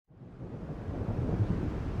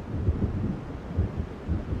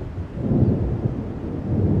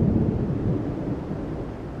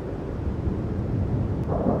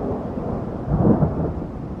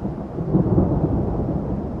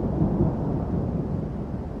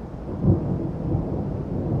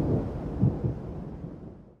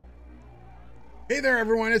Hey there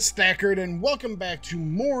everyone, it's Thakard and welcome back to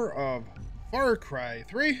more of Far Cry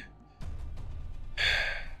 3.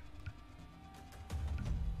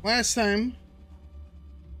 Last time,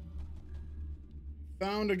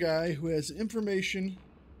 found a guy who has information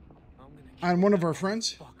on one of our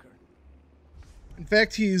friends. In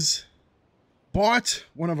fact, he's bought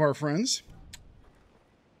one of our friends.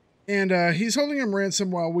 And he's holding him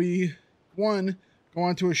ransom while we, one, go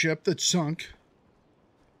onto a ship that's sunk,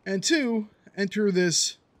 and two, enter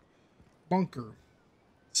this bunker.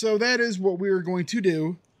 So that is what we are going to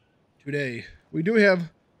do today. We do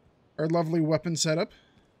have our lovely weapon setup.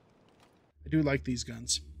 I do like these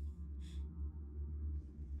guns.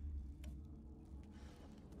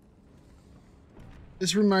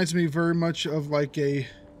 This reminds me very much of like a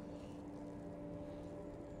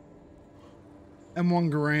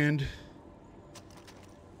M1 Garand.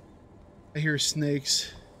 I hear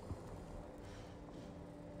snakes.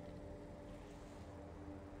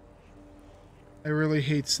 I really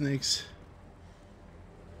hate snakes.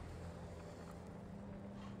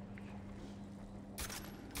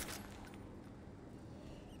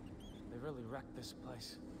 They really wrecked this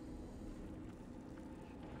place.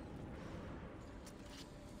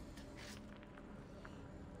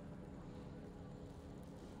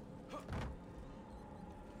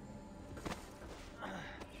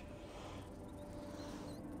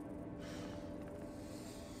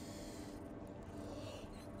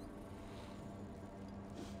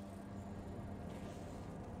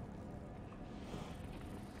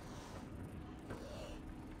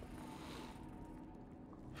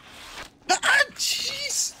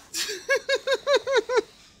 Jeez!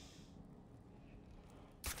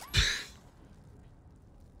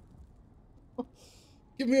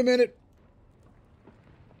 Give me a minute.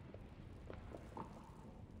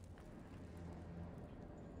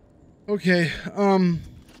 Okay,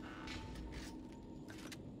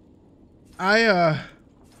 I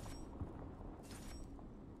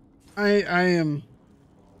am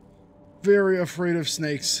very afraid of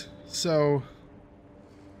snakes, so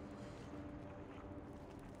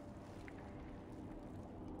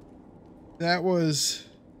that was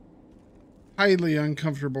highly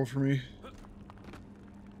uncomfortable for me.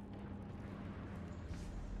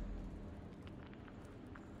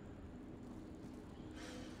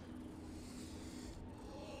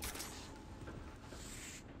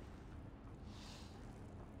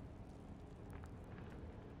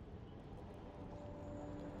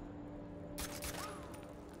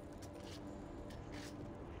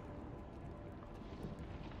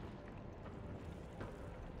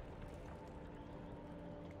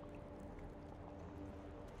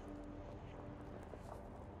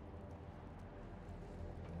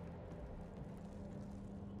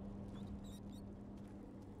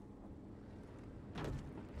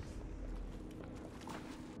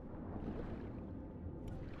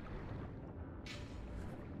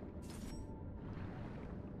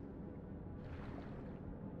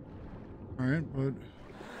 Alright, but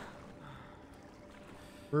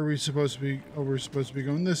where are we supposed to be? Oh, we're supposed to be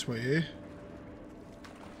going this way, eh?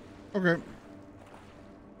 Okay. Oh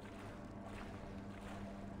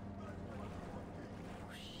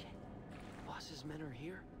shit. Boss's men are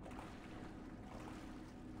here?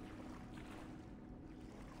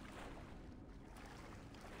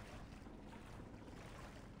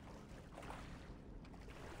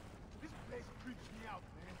 This place creeps me out,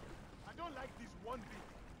 man. I don't like this one bit.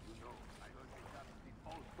 You know, I don't think that's the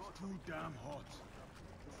fault. It's too damn hot.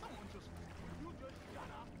 Someone just... Will you just shut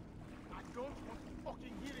up? I don't want to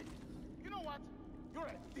fucking hear it. You know what? You're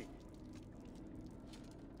a dick.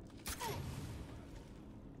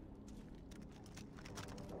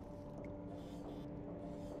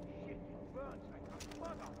 Shit, it burns like a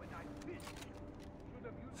mother when I piss. Should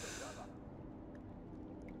have used the rubber.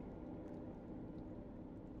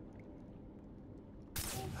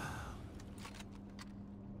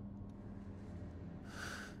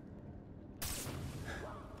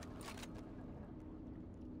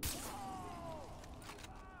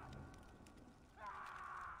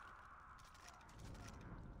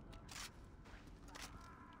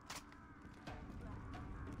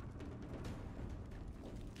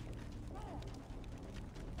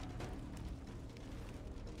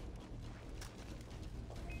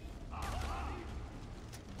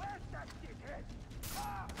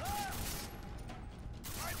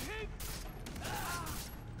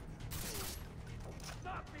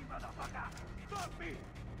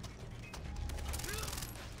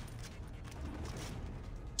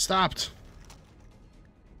 Stopped.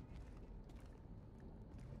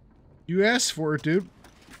 You asked for it, dude.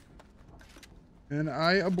 And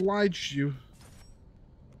I obliged you.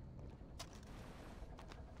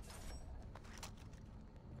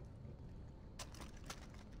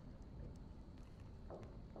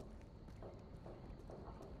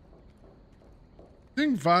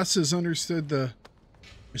 think Voss has understood the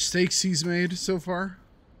mistakes he's made so far.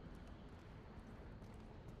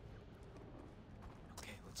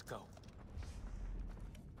 Okay, let's go.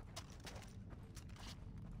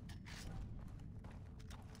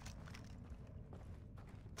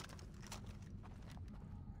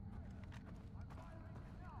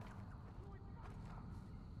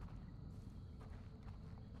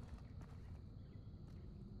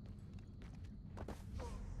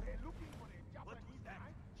 They're looking for a Japanese guy.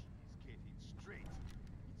 She's getting straight.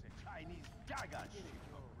 It's a Chinese Thakard shit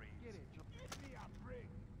your brains. Give me a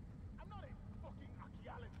break. I'm not a fucking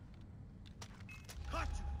archaeologist. Cut,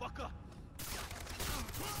 you fucker!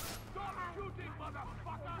 Stop shooting,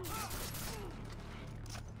 motherfucker!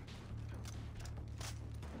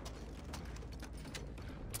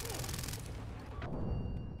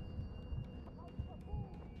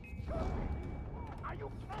 Are you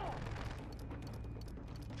mad?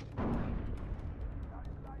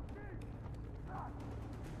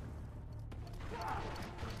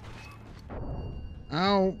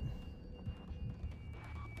 Ow.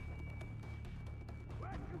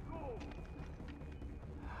 Where'd you go?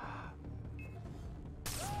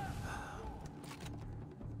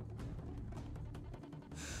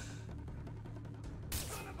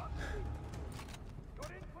 Son of a bitch!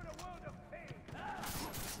 You're in for a world of pain.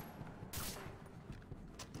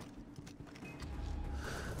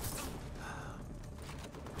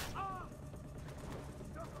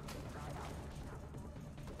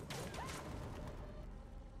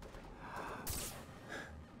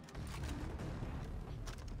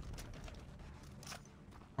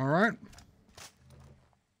 All right.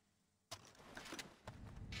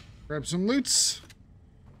 Grab some loots.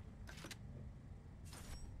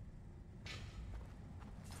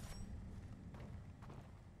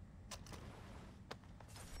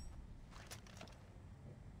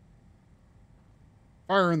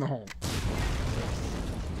 Fire in the hole.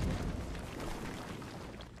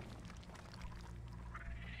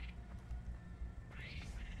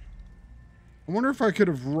 I wonder if I could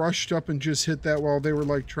have rushed up and just hit that while they were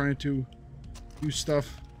like trying to do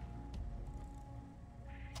stuff.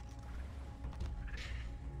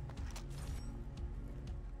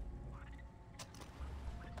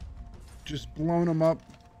 Just blown them up.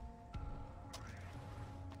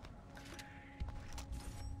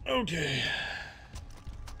 Okay.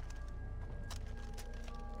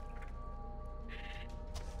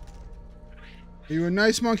 Are you a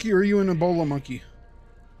nice monkey or are you an Ebola monkey?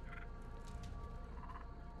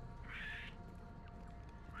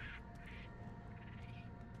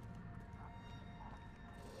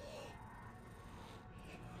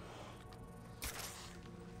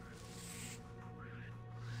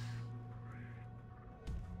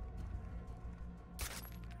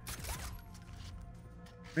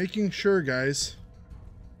 Making sure, guys.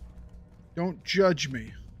 Don't judge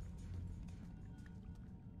me.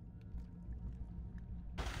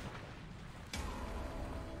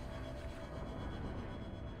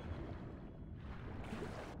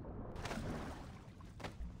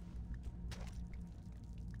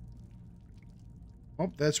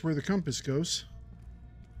 Oh, that's where the compass goes.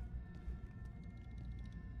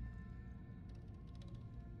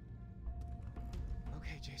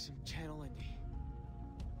 Okay, Jason, channel Indy.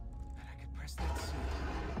 And I could press that suit.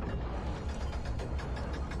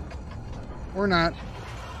 Or not.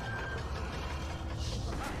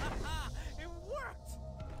 It worked!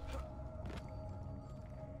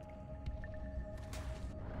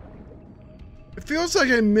 It feels like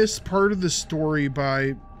I missed part of the story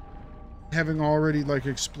by having already like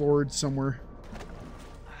explored somewhere.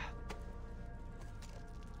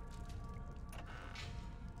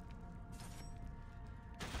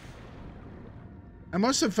 I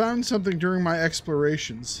must have found something during my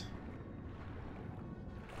explorations.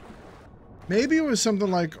 Maybe it was something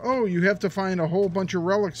like, oh, you have to find a whole bunch of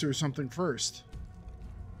relics or something first.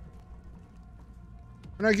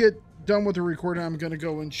 When I get done with the recording, I'm going to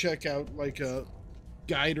go and check out like a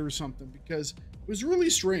guide or something because it was really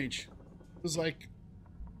strange. It was like,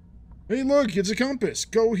 hey, look, it's a compass.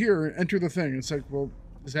 Go here and enter the thing. It's like, well,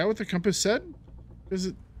 is that what the compass said? Because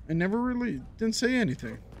it never really didn't say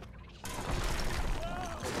anything.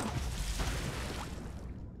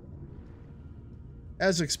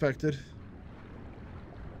 As expected.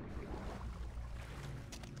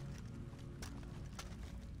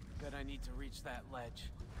 Bet I need to reach that ledge.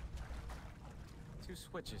 2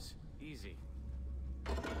 switches. Easy.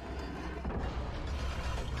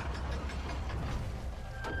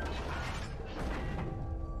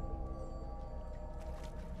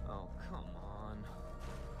 Oh, come on.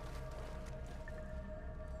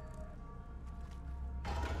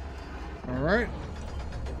 All right.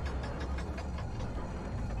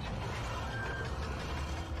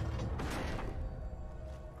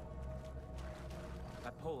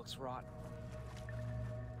 looks rotten.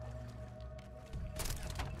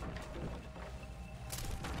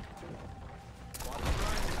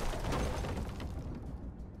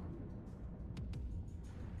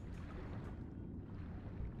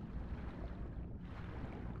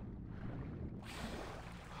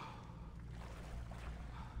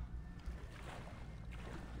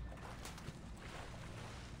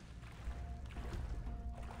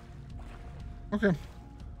 Okay.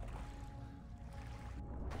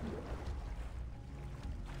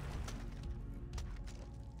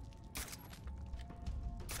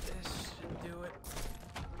 This should do it.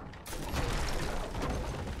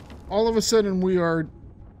 All of a sudden, we are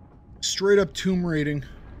straight up tomb raiding.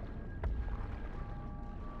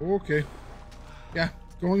 Okay. Yeah,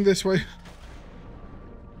 going this way.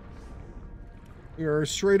 We are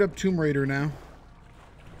straight up Tomb Raider now.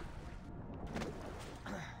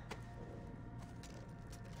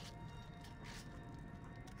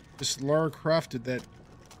 Just Lara Croft did that.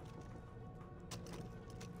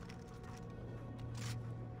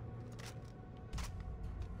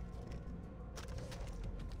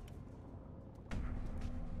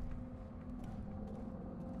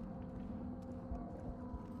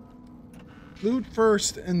 Loot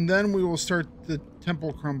first, and then we will start the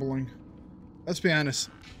temple crumbling. Let's be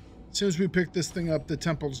honest. As soon as we pick this thing up, the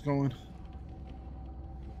temple's going.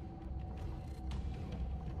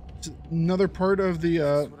 It's another part of the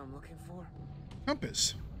That's what I'm looking for.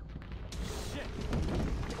 compass. Shit.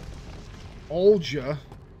 Old ya.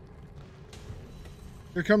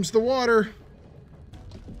 Here comes the water.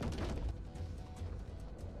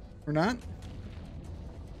 Or not?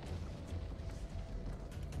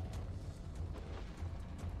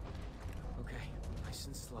 Okay, nice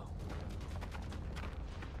and slow.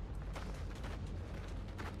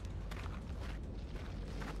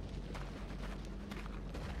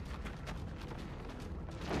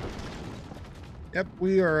 Yep,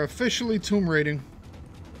 we are officially tomb raiding.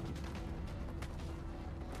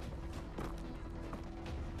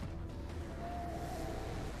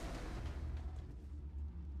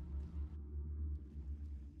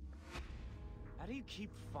 How do you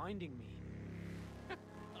keep finding me?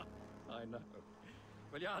 I know.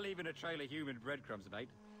 Well, you're leaving a trail of human breadcrumbs, mate.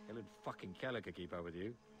 Helen fucking Keller could keep up with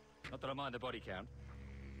you. Not that I mind the body count.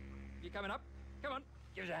 You coming up? Come on,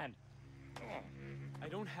 give us a hand. I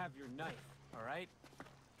don't have your knife, all right?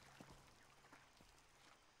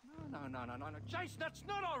 No. Jason, that's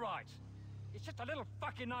not all right. It's just a little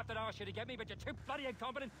fucking knife that I asked you to get me, but you're too bloody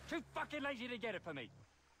incompetent, too fucking lazy to get it for me.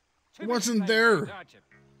 Too Wasn't many there. things, aren't you?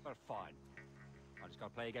 Well, fine. I just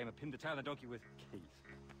gotta play a game of pin the tail of the donkey with Keith.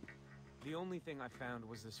 The only thing I found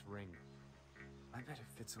was this ring. I bet it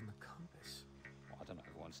fits on the compass. Well, I don't know.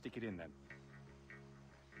 Go on, stick it in then.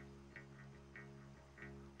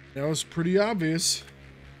 That was pretty obvious.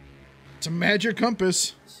 It's a magic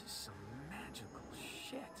compass. This is some magical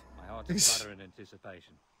shit. My heart's a flutter in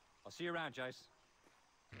anticipation. I'll see you around, Jace.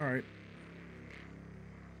 All right.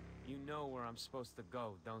 You know where I'm supposed to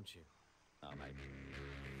go, don't you? Oh, mate.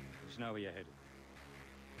 Just know where you're headed.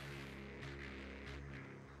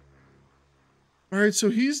 All right, so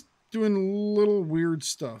he's doing a little weird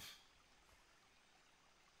stuff.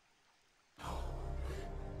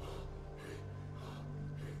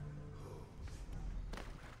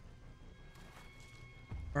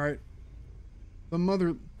 All right. The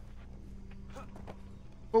mother...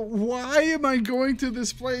 But why am I going to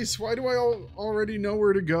this place? Why do I already know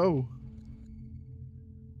where to go?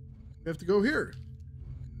 We have to go here.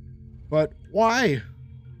 But why?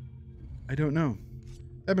 I don't know.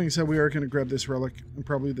 That being said, we are going to grab this relic, and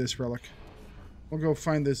probably this relic. We'll go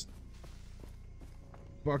find this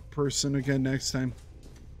buck person again next time.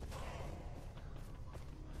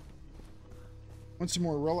 Want some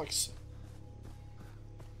more relics?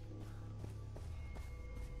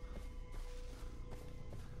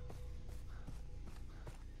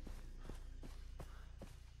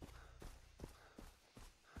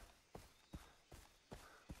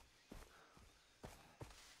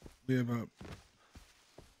 We have a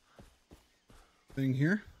thing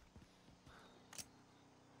here.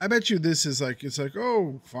 I bet you this is like, it's like,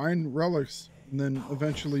 oh, find relics, and then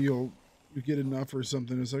eventually you get enough or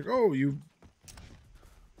something. It's like, oh, you.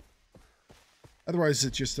 Otherwise,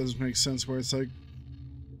 it just doesn't make sense. Where it's like,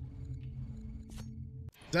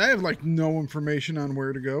 I have like no information on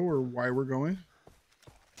where to go or why we're going.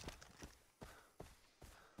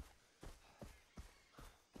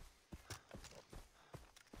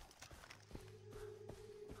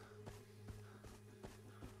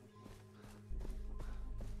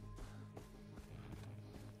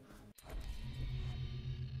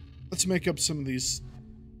 Let's make up some of these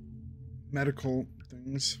medical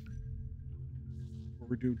things before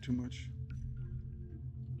we do too much.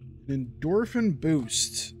 An endorphin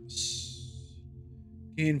boost.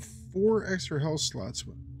 Gain 4 extra health slots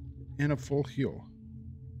and a full heal.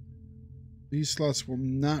 These slots will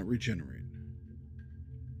not regenerate.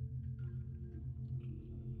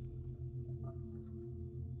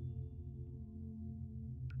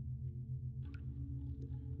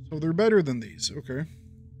 So they're better than these. Okay.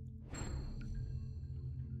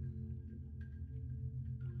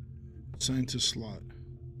 Scientist slot.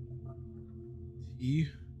 T.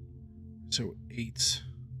 So 8.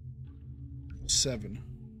 7.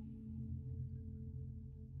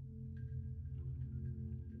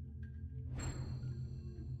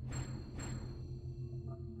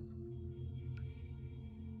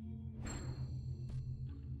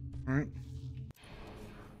 All right.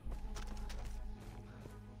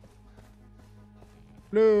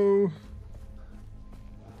 Hello.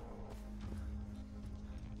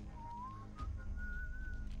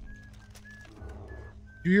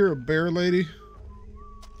 You hear a bear, lady?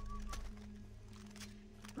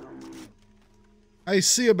 I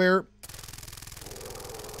see a bear.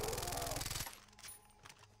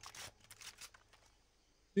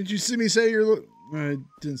 Did you see me say your? I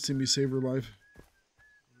didn't see me save her life.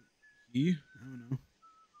 I don't know.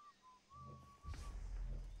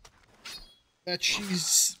 That she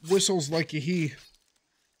whistles like a he.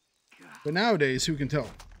 But nowadays, who can tell?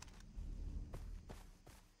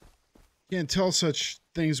 Can't tell such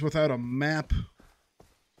things without a map.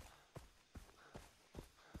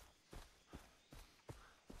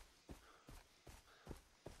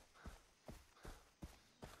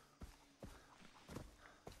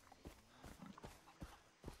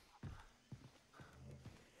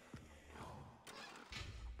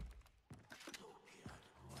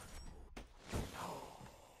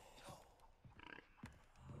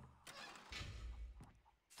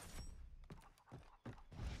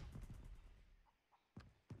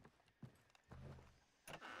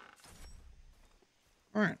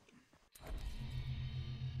 All right.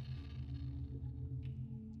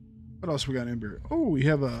 What else we got in here? Oh, we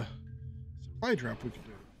have a supply drop we can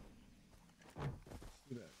do. Let's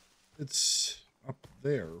do that. It's up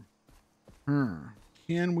there.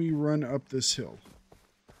 Can we run up this hill?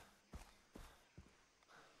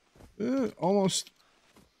 Almost.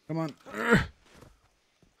 Come on.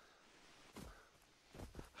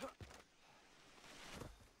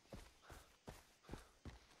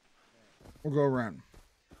 We'll go around.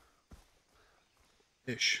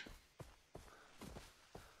 Ish.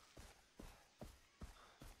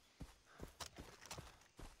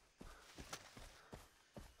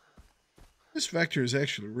 This vector is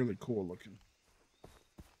actually really cool looking.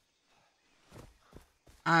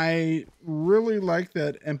 I really like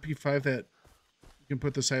that MP5 that you can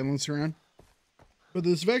put the silencer on. But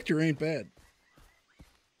this vector ain't bad.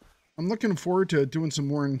 I'm looking forward to doing some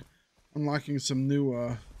more and unlocking some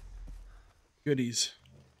new goodies.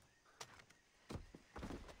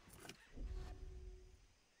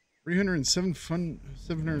 307 fun,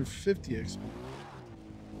 750 XP.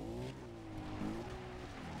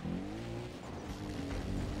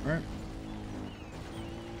 All right.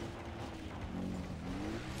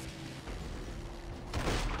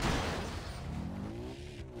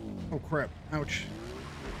 Oh crap! Ouch.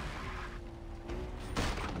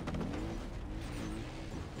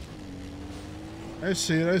 I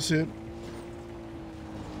see it. I see it.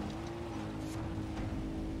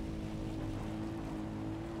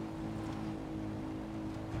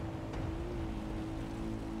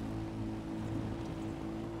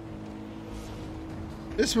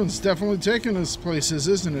 This one's definitely taking us places,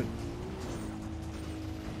 isn't it?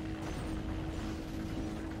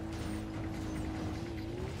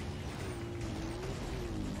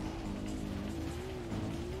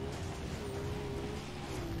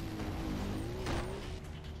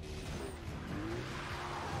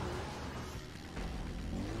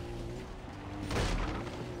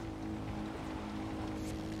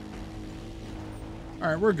 All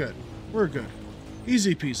right, we're good. We're good.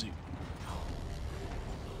 Easy peasy.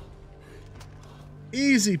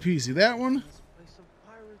 Easy peasy. That one.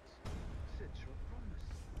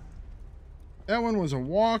 That one was a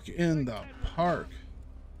walk in the park.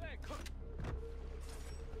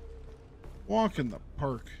 Walk in the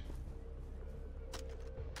park.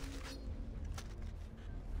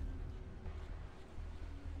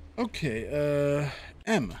 Okay,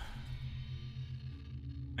 M.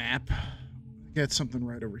 Map. Got something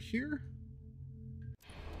right over here.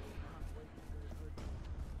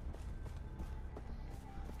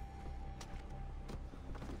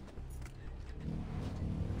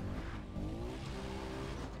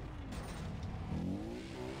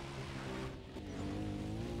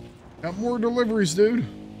 Got more deliveries, dude.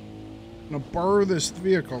 I'm gonna borrow this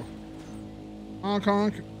vehicle. Honk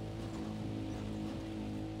honk.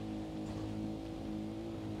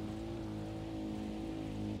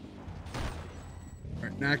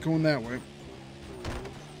 Alright, not going that way.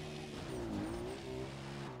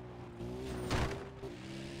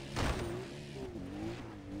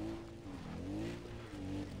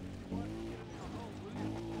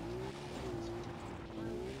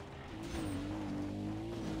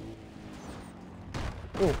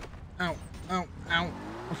 Oh, ow, ow, ow.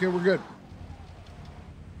 Okay, we're good.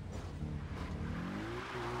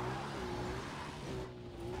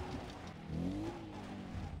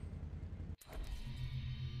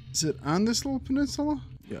 Is it on this little peninsula?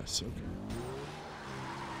 Yes, okay.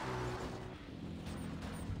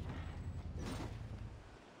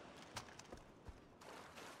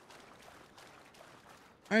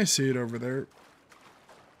 I see it over there.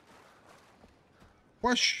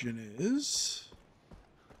 Question is,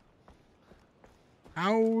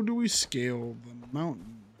 how do we scale the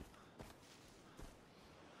mountain?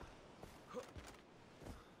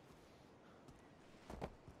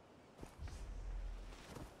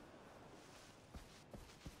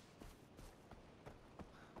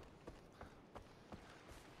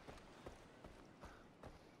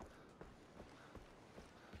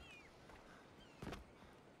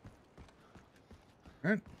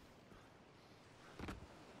 All right.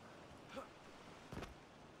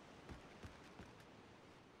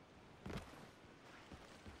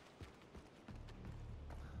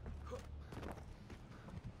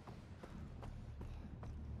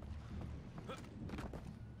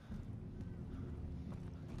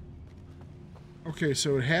 Okay,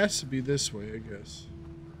 so it has to be this way, I guess.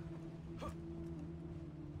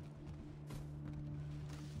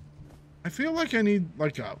 I feel like I need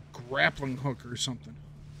like a grappling hook or something.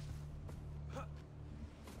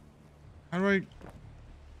 How do I...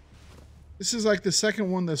 This is like the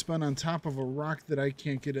second one that's been on top of a rock that I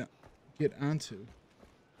can't get onto.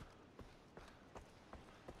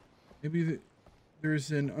 Maybe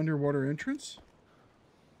there's an underwater entrance?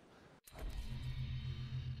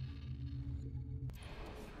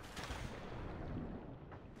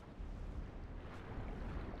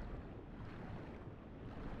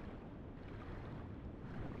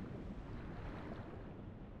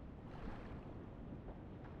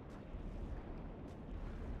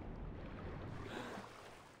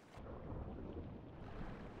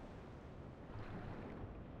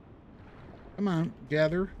 Come on,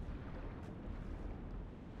 gather.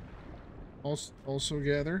 Also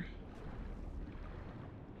gather.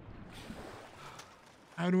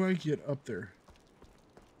 How do I get up there?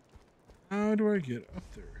 How do I get up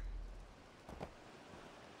there?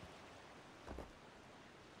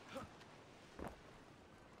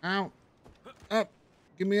 Ow. Up.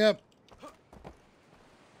 Give me up.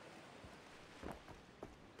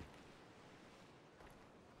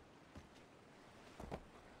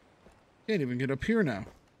 Can't even get up here now.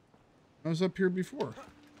 I was up here before.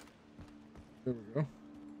 There we go.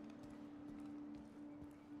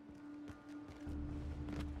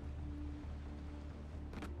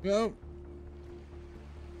 Well,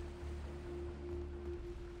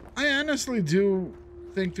 I honestly do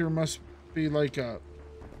think there must be like a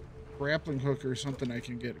grappling hook or something I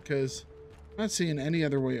can get, because I'm not seeing any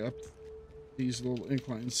other way up these little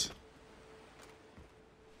inclines.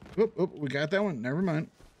 Oop, oop, we got that one. Never mind.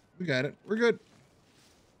 We got it. We're good.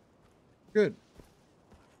 Good.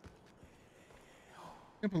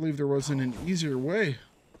 Can't believe there wasn't an easier way.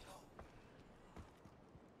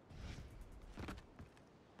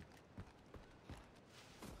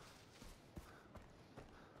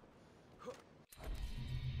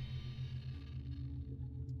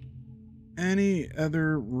 Any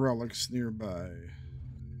other relics nearby?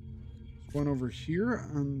 There's one over here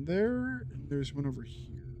on there, and there's one over here.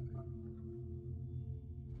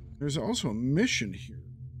 There's also a mission here.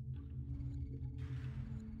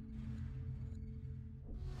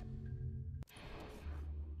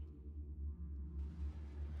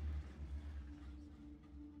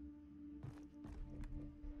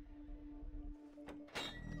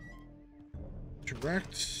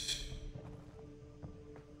 Direct.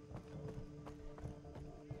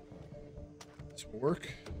 This will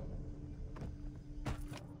work.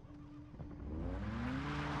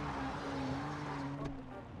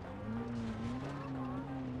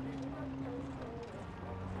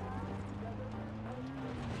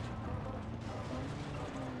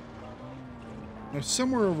 Now,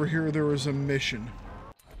 somewhere over here, there was a mission.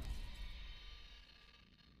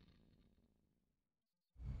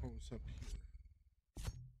 What was up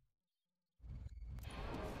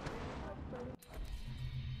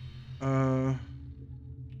here?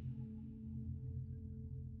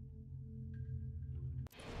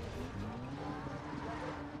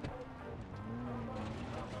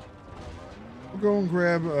 go and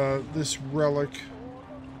grab this relic.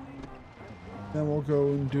 Then we'll go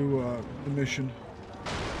and do the mission.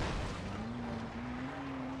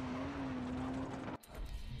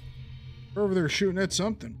 They're over there shooting at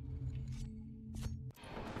something.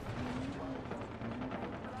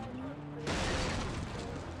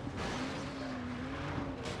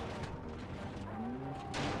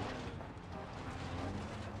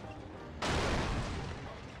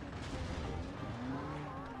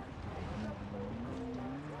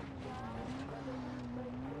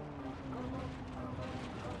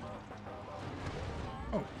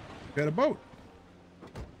 Oh, got a boat.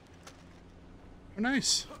 Oh,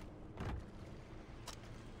 nice.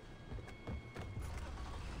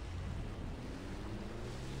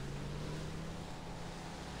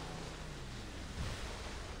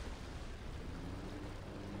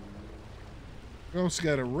 We also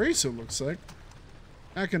got a race, it looks like.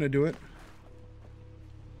 Not gonna do it.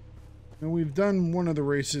 And we've done one of the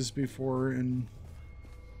races before, and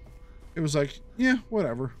it was like, yeah,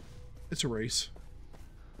 whatever. It's a race.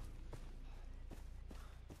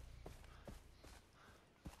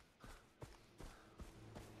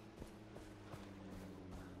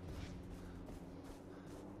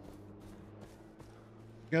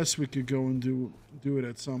 Guess we could go and do it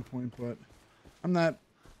at some point, but I'm not.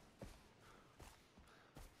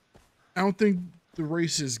 I don't think the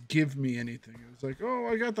races give me anything. It's like, oh,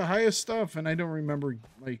 I got the highest stuff, and I don't remember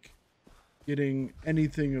like getting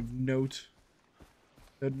anything of note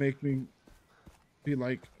that make me be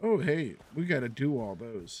like, oh, hey, we got to do all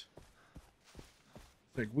those.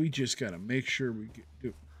 It's like we just got to make sure we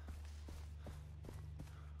do.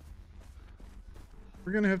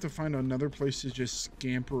 We're gonna have to find another place to just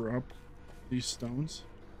scamper up these stones.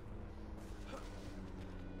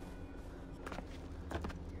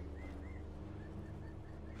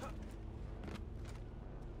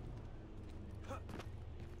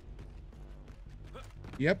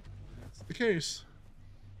 Yep, that's the case.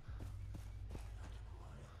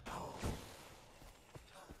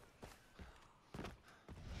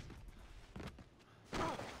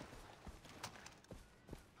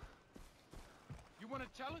 You want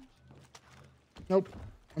a challenge? Nope.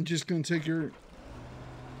 I'm just gonna take your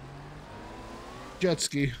jet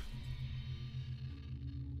ski.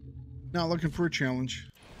 Not looking for a challenge.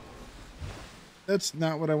 That's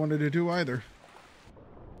not what I wanted to do either.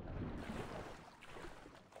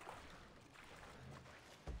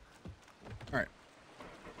 All right.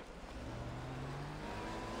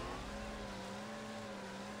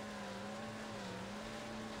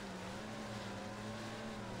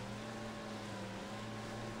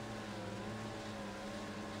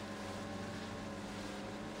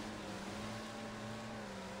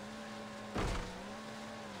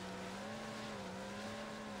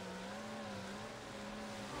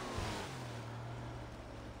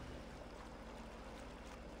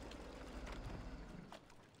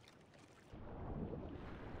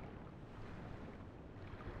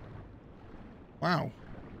 Wow.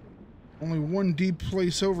 Only one deep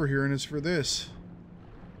place over here, and it's for this.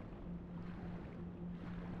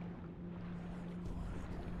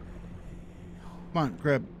 Come on,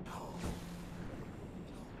 grab.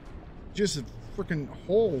 Just a freaking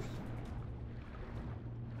hole.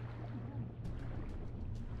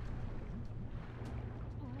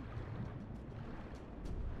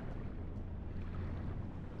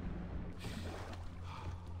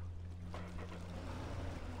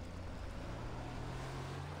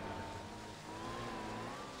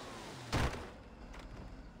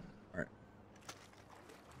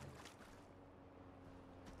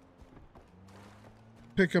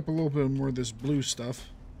 Pick up a little bit more of this blue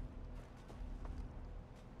stuff.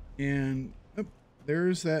 And oh,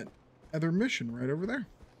 there's that other mission right over there.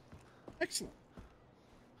 Excellent.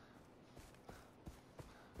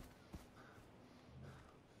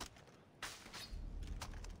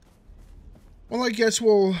 Well, I guess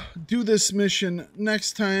we'll do this mission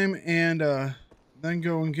next time and then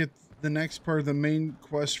go and get the next part of the main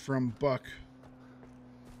quest from Buck.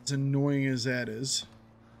 As annoying as that is.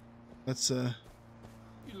 Let's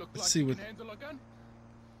see what.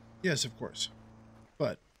 Yes, of course.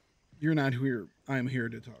 But you're not here. I'm here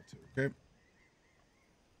to talk to. Okay.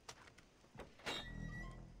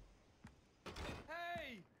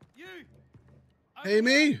 Hey, you. Hey,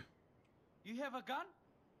 me. You have a gun?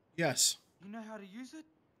 Yes. You know how to use it?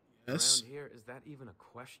 Yes. Around here, is that even a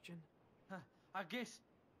question? I guess.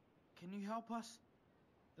 Can you help us?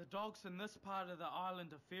 The dogs in this part of the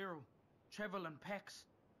island are feral, travel in packs.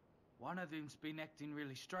 One of them's been acting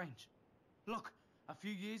really strange. Look, a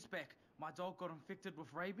few years back, my dog got infected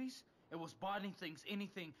with rabies, It was biting things,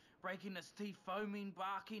 anything, breaking its teeth, foaming,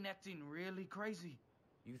 barking, acting really crazy.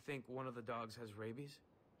 You think one of the dogs has rabies?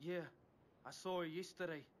 Yeah, I saw her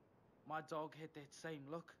yesterday. My dog had that same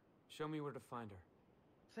look. Show me where to find her.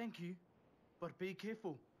 Thank you, but be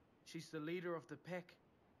careful. She's the leader of the pack.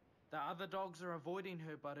 The other dogs are avoiding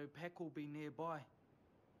her, but her pack will be nearby.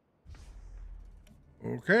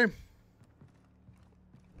 Okay.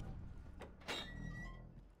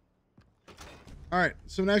 All right,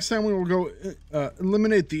 so next time we will go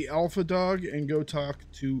eliminate the alpha dog and go talk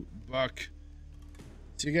to Buck.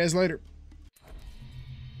 See you guys later.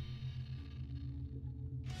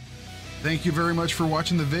 Thank you very much for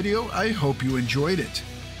watching the video. I hope you enjoyed it.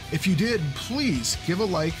 If you did, please give a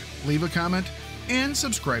like, leave a comment, and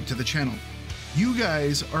subscribe to the channel. You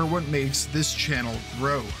guys are what makes this channel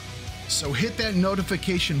grow. So hit that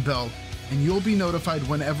notification bell and you'll be notified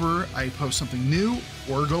whenever I post something new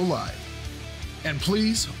or go live. And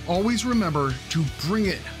please always remember to bring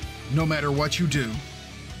it no matter what you do.